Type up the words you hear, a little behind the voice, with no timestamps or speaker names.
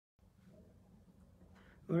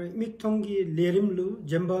Miktongi Lerimlu,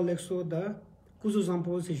 Jamba Lexo da Kuzu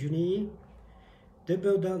Sampo Sejuni,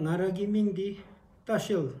 Debel da Naragi Mingdi,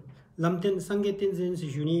 Tashil, Lamten Sangetin Zen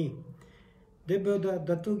Sejuni, Debel da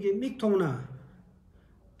Datugi Miktona,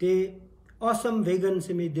 the awesome vegan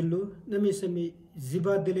semi Dillu, Nami semi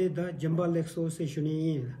Ziba Dile da Jamba Lexo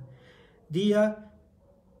Sejuni, Dia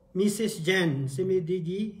Mrs. Jan semi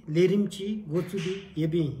Digi, Lerimchi, Gotudi,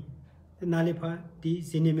 Yebi, Nalipa di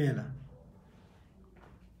Zinemela.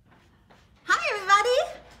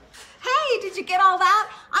 Did you get all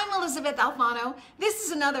that? I'm Elysabeth Alfano. This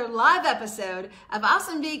is another live episode of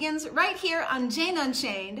Awesome Vegans right here on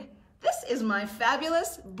JaneUnChained. This is my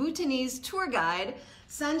fabulous Bhutanese tour guide,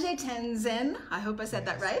 Sangay Tenzin. I hope I said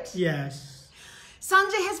that right. Yes.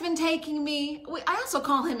 Sangay has been taking me, I also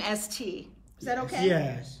call him ST. Is that okay?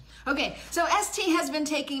 Yes. Okay, so ST has been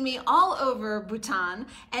taking me all over Bhutan,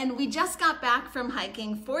 and we just got back from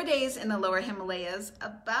hiking 4 days in the lower Himalayas,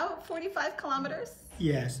 about 45 kilometers.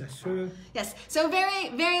 Yes, that's true. Yes, so very,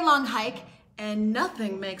 very long hike, and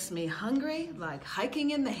nothing makes me hungry like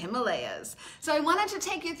hiking in the Himalayas. So I wanted to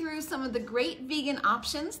take you through some of the great vegan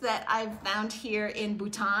options that I've found here in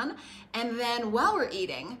Bhutan, and then while we're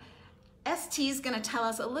eating, ST is going to tell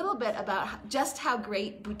us a little bit about just how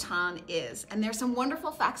great Bhutan is. And there's some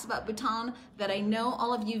wonderful facts about Bhutan that I know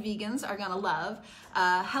all of you vegans are going to love.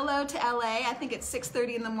 Hello to LA. I think it's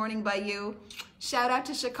 6:30 in the morning by you. Shout out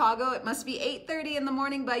to Chicago. It must be 8:30 in the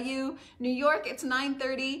morning by you. New York, it's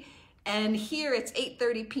 9:30. And here it's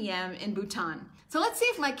 8:30 p.m. in Bhutan. So let's see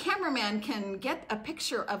if my cameraman can get a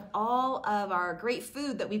picture of all of our great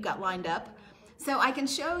food that we've got lined up. So I can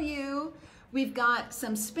show you. We've got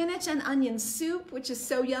some spinach and onion soup, which is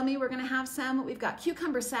so yummy. We're gonna have some. We've got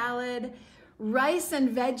cucumber salad, rice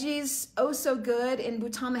and veggies, oh so good. In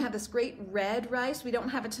Bhutan, they have this great red rice. We don't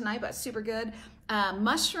have it tonight, but super good.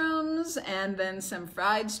 Mushrooms, and then some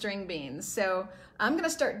fried string beans. So I'm gonna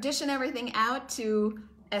start dishing everything out to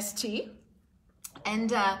ST.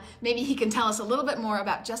 And maybe he can tell us a little bit more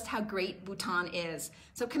about just how great Bhutan is.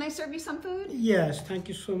 So can I serve you some food? Yes, thank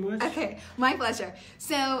you so much. Okay, my pleasure.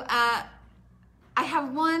 So, I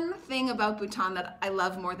have one thing about Bhutan that I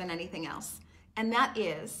love more than anything else, and that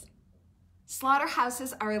is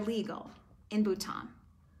slaughterhouses are illegal in Bhutan.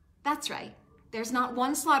 That's right. There's not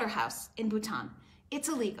one slaughterhouse in Bhutan. It's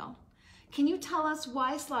illegal. Can you tell us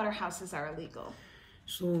why slaughterhouses are illegal?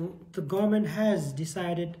 So the government has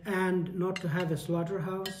decided and not to have a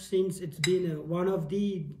slaughterhouse since it's been one of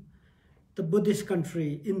the Buddhist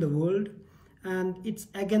country in the world, and it's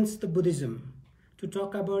against the Buddhism. To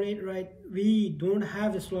talk about it, right, we don't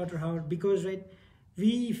have a slaughterhouse because, right,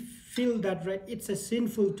 we feel that, right, it's a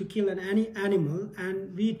sinful to kill any animal,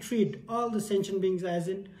 and we treat all the sentient beings as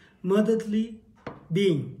a motherly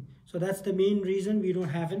being. So that's the main reason we don't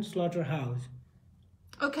have a slaughterhouse.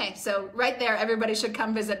 Okay, so right there, everybody should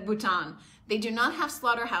come visit Bhutan. They do not have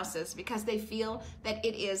slaughterhouses because they feel that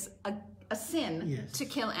it is a sin to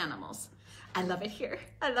kill animals. I love it here.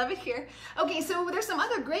 I love it here. Okay, so there's some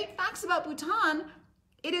other great facts about Bhutan.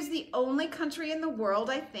 It is the only country in the world,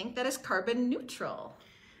 I think, that is carbon neutral.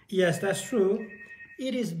 Yes, that's true.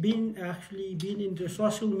 It has actually been into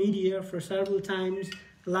social media for several times,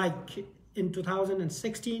 like in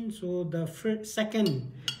 2016. So the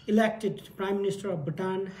second elected Prime Minister of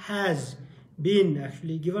Bhutan has been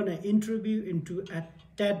actually given an interview into a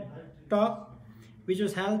TED Talk, which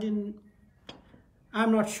was held in,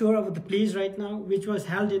 I'm not sure of the place right now, which was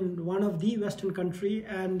held in one of the Western country,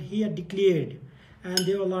 and he had declared, and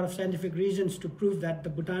there are a lot of scientific reasons to prove that the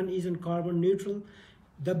Bhutan isn't carbon neutral.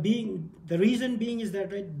 The reason being is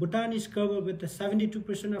that, right, Bhutan is covered with the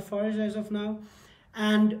 72% of forest as of now,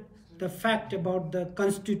 and the fact about the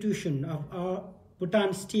constitution of our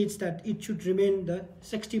Bhutan states that it should remain the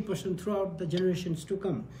 60% throughout the generations to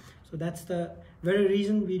come. So that's the very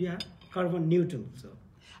reason we are carbon neutral. So.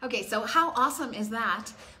 Okay, so how awesome is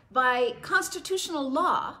that? By constitutional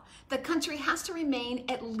law, the country has to remain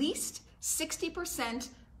at least 60%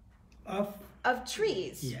 of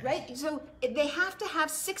trees, right? So they have to have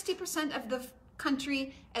 60% of the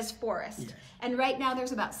country as forest. Yes. And right now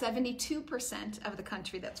there's about 72% of the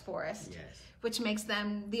country that's forest, which makes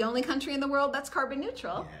them the only country in the world that's carbon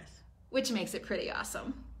neutral, which makes it pretty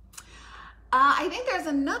awesome. I think there's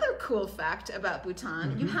another cool fact about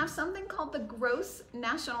Bhutan. You have something called the gross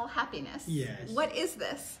national happiness. Yes. What is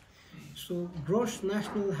this? So gross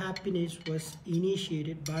national happiness was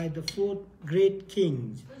initiated by the 4 great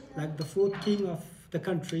kings, like the 4th king of the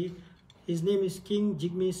country. His name is King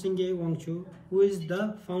Jigme Singye Wangchu, who is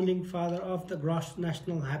the founding father of the gross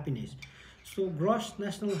national happiness. So gross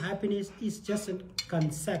national happiness is just a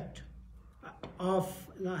concept of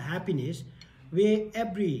happiness, we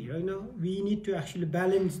need to actually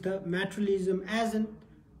balance the materialism as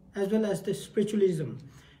well as the spiritualism.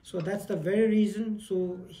 So that's the very reason.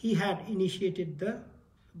 So he had initiated the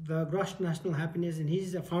gross national happiness, and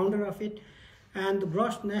he's the founder of it. And the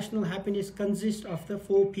gross national happiness consists of the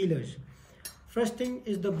 4 pillars. First thing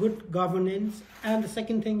is the good governance, and the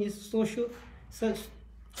second thing is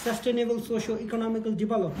sustainable socio-economical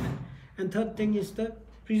development, and third thing is the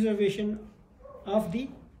preservation of the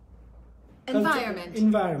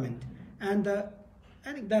environment, and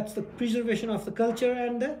I think that's the preservation of the culture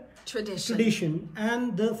and the tradition,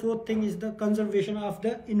 and the fourth thing is the conservation of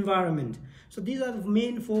the environment. So these are the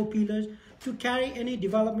main 4 pillars to carry any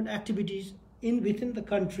development activities within the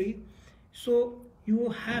country. So you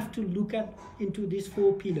have to look into these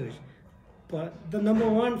 4 pillars. But the number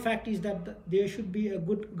one fact is that there should be a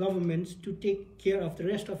good government to take care of the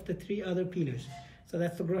rest of the 3 other pillars. So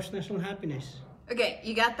that's the gross national happiness. Okay,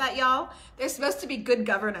 you got that, y'all? There's supposed to be good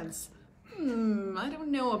governance. I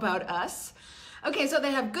don't know about us. Okay, so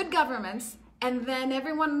they have good governments, and then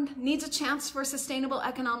everyone needs a chance for sustainable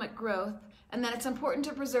economic growth, and then it's important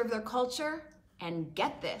to preserve their culture, and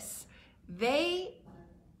get this, they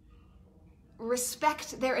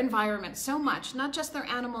respect their environment so much, not just their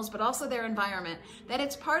animals, but also their environment, that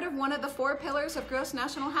it's part of one of the 4 pillars of gross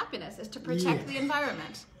national happiness is to protect the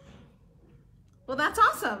environment. Well, that's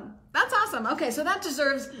awesome. That's awesome. Okay, so that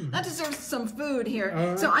deserves some food here.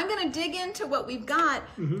 Right. So I'm gonna dig into what we've got.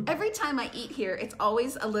 Every time I eat here, it's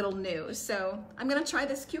always a little new. So I'm gonna try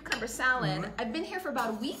this cucumber salad. I've been here for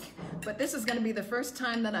about a week, but this is gonna be the first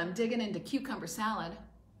time that I'm digging into cucumber salad.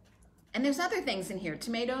 And there's other things in here,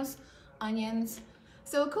 tomatoes, onions.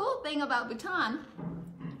 So a cool thing about Bhutan,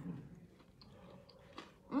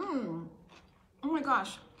 oh my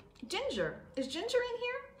gosh, ginger. Is ginger in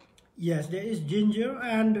here? Yes, there is ginger,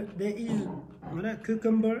 and there is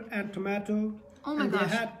cucumber and tomato. Oh my and gosh.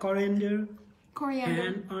 They had coriander.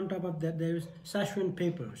 And on top of that, there is Szechuan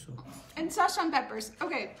pepper. And Szechuan peppers.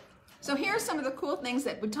 Okay, so here are some of the cool things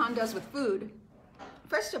that Bhutan does with food.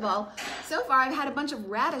 First of all, so far I've had a bunch of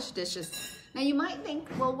radish dishes. Now you might think,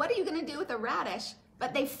 well, what are you gonna do with a radish?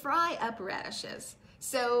 But they fry up radishes.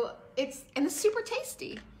 So it's super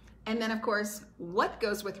tasty. And then of course, what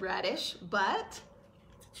goes with radish but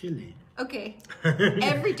chili. Okay,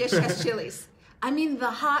 every dish has chilies. I mean the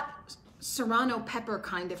hot serrano pepper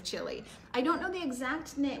kind of chili. I don't know the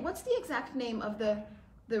exact name. What's the exact name of the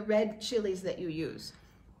red chilies that you use?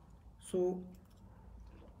 So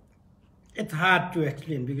it's hard to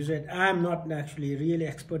explain because I'm not actually really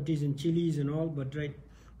expertise in chilies and all, but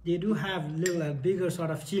they do have little bigger sort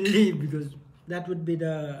of chili because that would be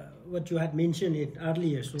what you had mentioned it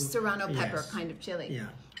earlier. So serrano pepper kind of chili. Yeah.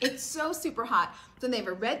 It's so super hot. So they have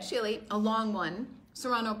a red chili, a long one,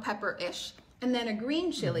 serrano pepper-ish, and then a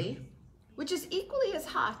green chili, which is equally as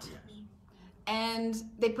hot. Yes. And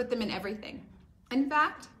they put them in everything. In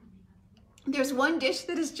fact, there's one dish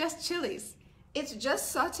that is just chilies. It's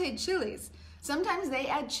just sauteed chilies. Sometimes they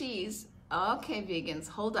add cheese. Okay, vegans,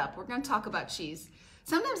 hold up. We're gonna talk about cheese.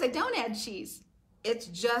 Sometimes they don't add cheese. It's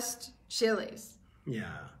just chilies.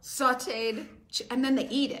 Yeah. Sauteed, and then they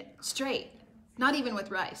eat it straight. Not even with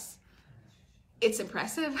rice. It's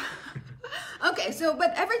impressive. Okay,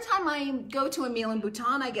 but every time I go to a meal in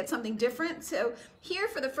Bhutan, I get something different. So here,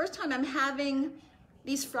 for the first time, I'm having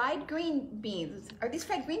these fried green beans. Are these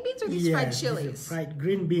fried green beans or these fried chilies? These are fried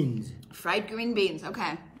green beans. Fried green beans.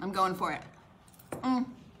 Okay, I'm going for it.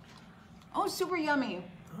 Oh, super yummy.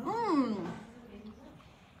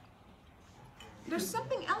 There's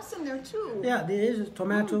something else in there too. Yeah, there is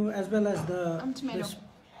tomato as well as the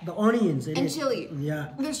onions and chili. Yeah,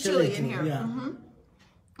 there's chili in too, here. Yeah.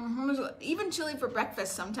 Even chili for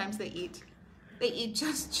breakfast. Sometimes they eat. They eat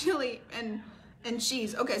just chili and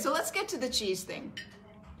cheese. Okay, so let's get to the cheese thing.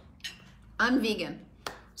 I'm vegan,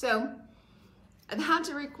 so I've had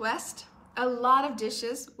to request a lot of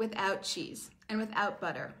dishes without cheese and without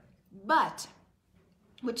butter,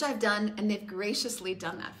 which I've done, and they've graciously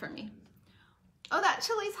done that for me. Oh, that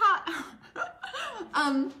chili's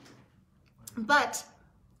hot. But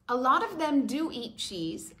a lot of them do eat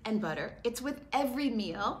cheese and butter. It's with every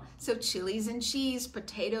meal. So chilies and cheese,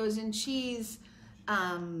 potatoes and cheese,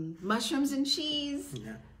 mushrooms and cheese,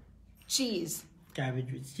 cheese.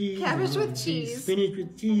 Cabbage with cheese. Cabbage with cheese. Spinach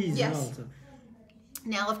with cheese. Yes. Also.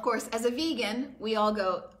 Now, of course, as a vegan, we all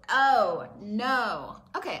go, oh, no.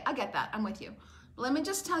 Okay, I get that. I'm with you. Let me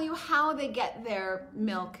just tell you how they get their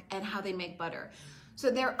milk and how they make butter.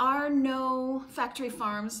 So there are no factory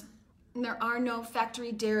farms, and there are no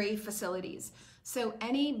factory dairy facilities. So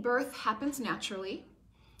any birth happens naturally.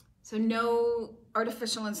 So no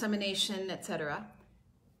artificial insemination, etc.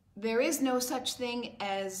 there is no such thing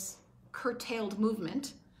as curtailed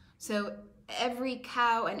movement. So every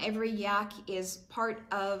cow and every yak is part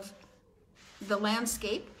of the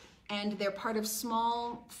landscape, and they're part of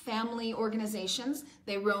small family organizations.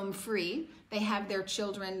 They roam free. They have their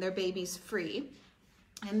children, their babies free.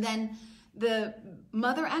 And then the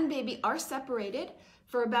mother and baby are separated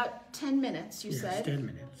for about 10 minutes, you said. 10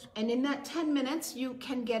 minutes. And in that 10 minutes, you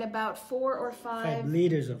can get about 4 or 5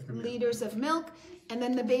 liters of the milk. liters of milk. And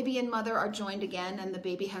then the baby and mother are joined again, and the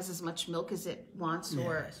baby has as much milk as it wants.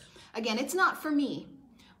 Or again, it's not for me,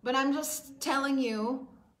 but I'm just telling you,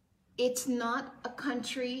 it's not a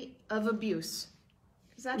country of abuse.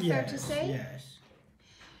 Is that fair to say? Yes.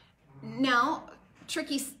 Now,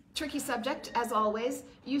 tricky subject, as always.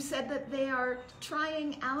 You said that they are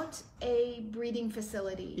trying out a breeding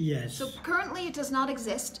facility. Yes. So currently it does not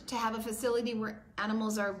exist to have a facility where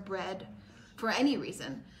animals are bred for any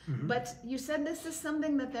reason. But you said this is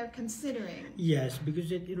something that they're considering. Yes,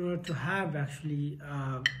 because in order to have actually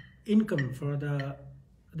income for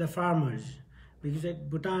the farmers, because at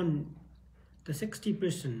Bhutan, the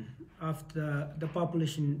 60% of the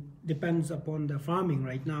population depends upon the farming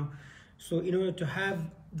right now. So in order to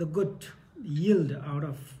have the good yield out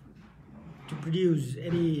of, to produce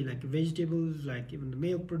any like vegetables, like even the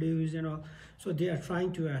milk produce and all, so they are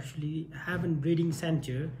trying to actually have a breeding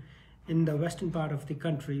center in the western part of the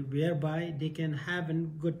country, whereby they can have a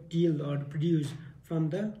good yield or produce from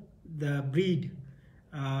the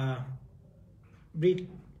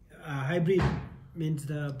hybrid, means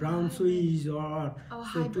the brown Swiss or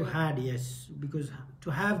so to had, yes, because to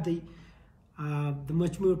have the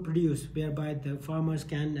much more produce, whereby the farmers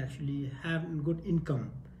can actually have good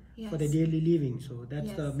income for the daily living. So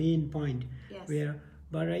that's the main point.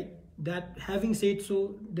 That having said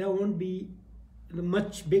so, there won't be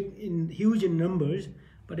much huge in numbers,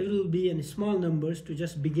 but it will be in small numbers to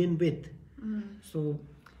just begin with. So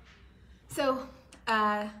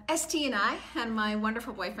ST and I and my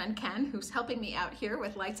wonderful boyfriend Ken, who's helping me out here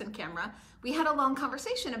with lights and camera, we had a long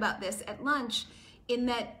conversation about this at lunch, in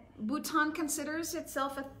that Bhutan considers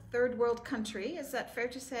itself a third world country. Is that fair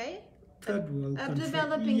to say? Third world country.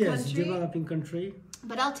 Developing country. Yes, developing country.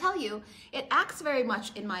 But I'll tell you, it acts very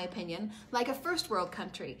much, in my opinion, like a first world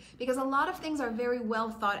country, because a lot of things are very well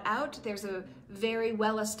thought out. There's a very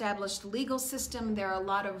well established legal system. There are a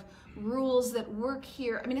lot of rules that work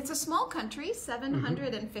here. I mean, it's a small country,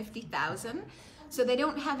 750,000. So they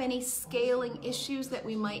don't have any scaling issues that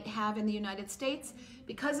we might have in the United States.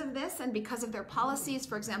 Because of this and because of their policies,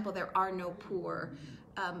 for example, there are no poor.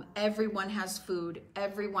 Everyone has food.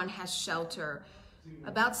 Everyone has shelter.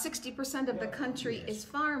 About 60% of the country is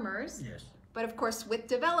farmers. Yes. But of course, with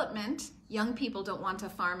development, young people don't want to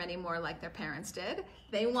farm anymore like their parents did.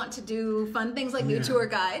 They want to do fun things like new tour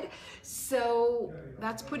guide. So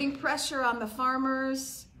that's putting pressure on the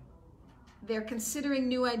farmers. They're considering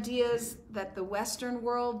new ideas that the Western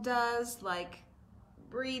world does, like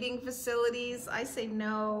breeding facilities. I say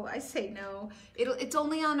no. It's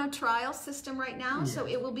only on a trial system right now, so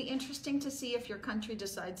it will be interesting to see if your country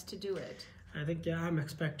decides to do it. I think I'm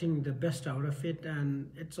expecting the best out of it,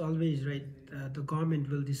 and it's always the government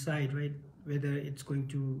will decide whether it's going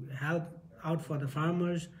to help out for the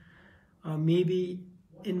farmers, or maybe,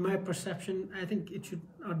 in my perception, I think it should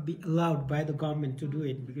not be allowed by the government to do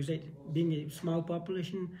it, because being a small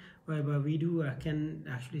population, whereby we can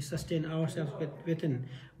actually sustain ourselves within.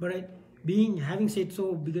 But having said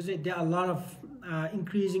so, because there are a lot of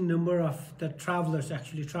increasing number of the travelers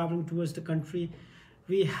actually traveling towards the country,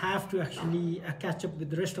 we have to actually catch up with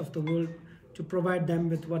the rest of the world to provide them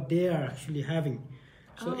with what they are actually having.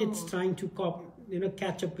 So it's trying to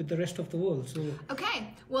catch up with the rest of the world. So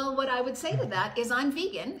okay, well, what I would say to that is I'm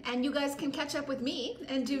vegan, and you guys can catch up with me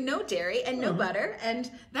and do no dairy and no butter,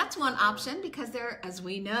 and that's one option, because there, as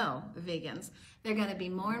we know, vegans, there are going to be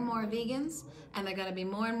more and more vegans, and there are going to be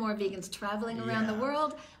more and more vegans traveling around the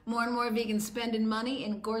world, more and more vegans spending money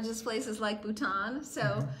in gorgeous places like Bhutan.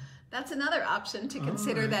 So that's another option to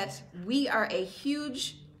consider, that we are a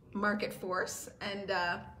huge market force, and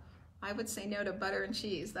I would say no to butter and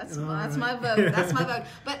cheese. That's my vote. That's my vote.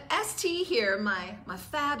 But ST here, my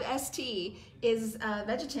fab ST, is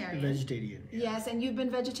vegetarian. Vegetarian. Yes, and you've been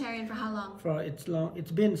vegetarian for how long?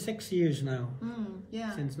 It's been 6 years now.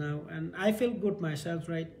 Since now, and I feel good myself,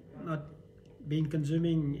 not being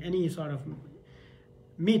consuming any sort of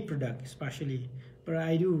meat product, especially. But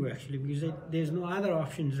I do actually, because there's no other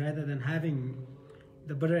options rather than having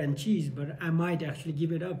the butter and cheese. But I might actually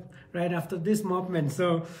give it up right after this movement.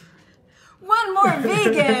 So one more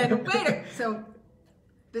vegan. Wait. So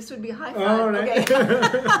this would be a high five. All right.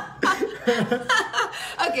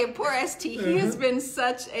 Okay. Okay, poor ST. He has been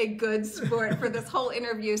such a good sport for this whole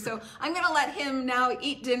interview. So I'm going to let him now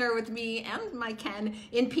eat dinner with me and my Ken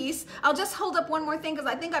in peace. I'll just hold up one more thing because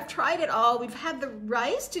I think I've tried it all. We've had the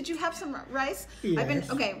rice. Did you have some rice? Yes.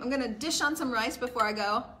 Okay, I'm going to dish on some rice before I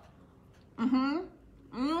go.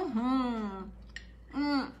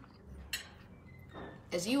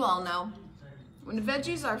 As you all know, when the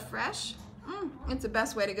veggies are fresh, it's the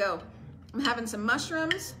best way to go. I'm having some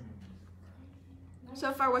mushrooms.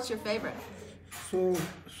 So far, what's your favorite? So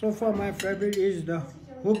far my favorite is the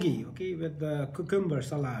hoagie, okay, with the cucumber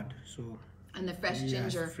salad. So And the fresh yes,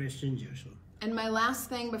 ginger. fresh ginger. So And my last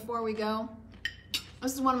thing before we go,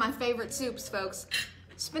 this is one of my favorite soups, folks.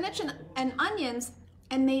 Spinach and onions,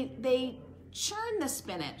 and they churn the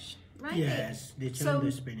spinach, right? yes, they churn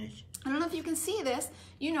the spinach. I don't know if you can see this.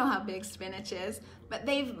 You know how big spinach is, but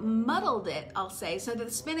they've muddled it, I'll say, so that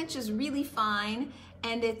the spinach is really fine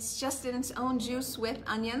and it's just in its own juice with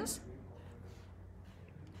onions.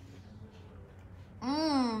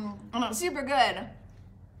 Super good.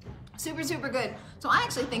 Super, super good. So I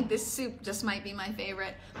actually think this soup just might be my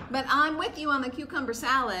favorite. But I'm with you on the cucumber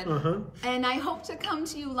salad. And I hope to come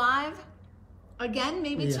to you live again,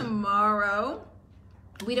 maybe tomorrow.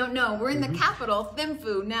 We don't know. We're in the capital,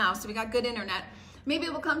 Thimphu now, so we got good internet. Maybe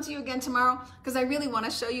we'll come to you again tomorrow because I really want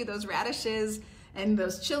to show you those radishes and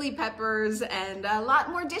those chili peppers and a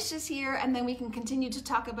lot more dishes here, and then we can continue to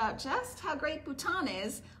talk about just how great Bhutan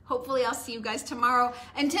is. Hopefully I'll see you guys tomorrow.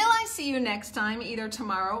 Until I see you next time, either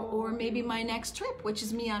tomorrow or maybe my next trip, which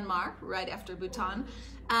is Myanmar, right after Bhutan.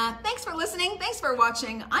 Thanks for listening. Thanks for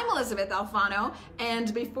watching. I'm Elysabeth Alfano.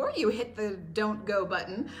 And before you hit the don't go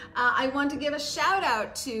button, I want to give a shout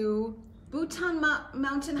out to Bhutan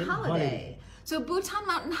Mountain Holiday. So Bhutan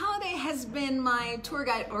Mountain Holiday has been my tour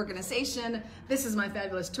guide organization. This is my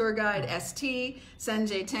fabulous tour guide, ST,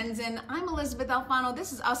 Sangay Tenzin. I'm Elysabeth Alfano.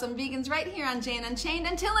 This is Awesome Vegans right here on JaneUnChained.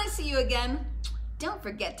 Until I see you again, don't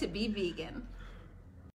forget to be vegan.